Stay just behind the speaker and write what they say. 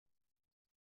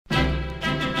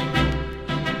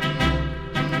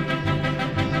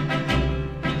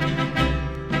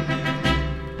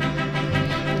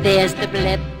There's the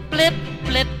blip, blip,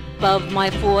 blip of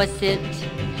my faucet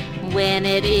when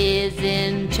it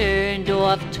isn't turned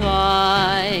off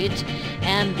tight,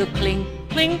 and the clink,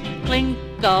 clink, clink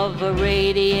of a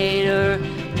radiator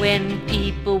when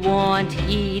people want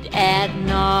heat at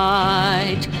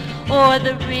night, or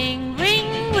the ring,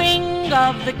 ring, ring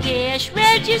of the cash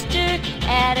register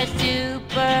at a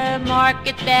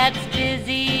supermarket that's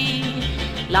busy.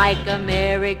 Like a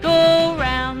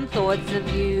merry-go-round, thoughts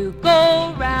of you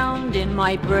go round in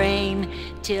my brain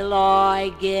till I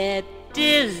get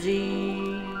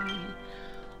dizzy.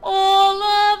 All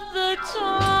of the time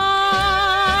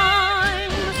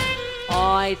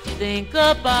I think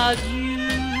about you.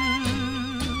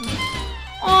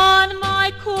 On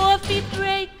my coffee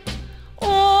break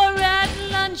or at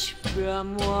lunch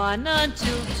from 1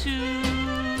 until 2.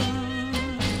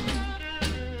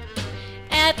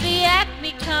 At the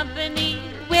Acme Company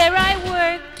where I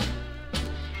work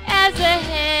as a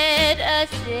head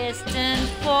assistant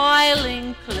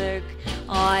filing clerk,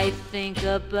 I think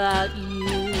about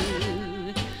you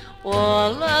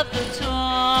all of the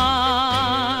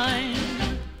time.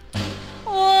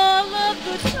 All of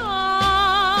the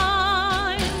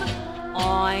time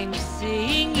I'm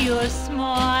seeing your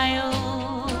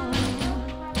smile.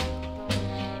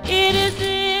 It is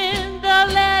in the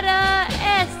letter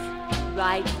S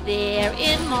right there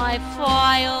in my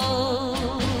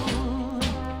file.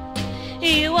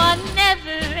 You are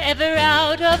never ever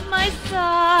out of my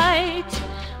sight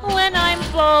when I'm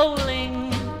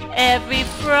bowling every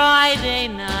Friday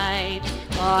night.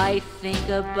 I think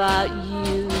about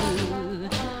you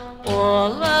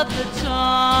all of the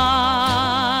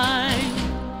time.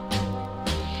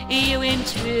 You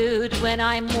intrude when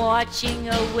I'm watching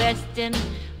a Western,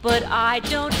 but I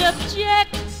don't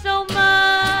object so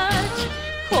much,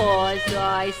 'cause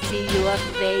I see your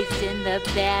face in the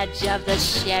badge of the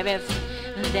sheriff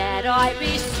that I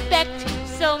respect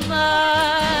so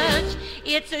much.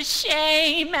 It's a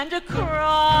shame and a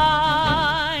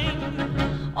crime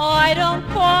I don't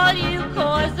call you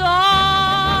 'cause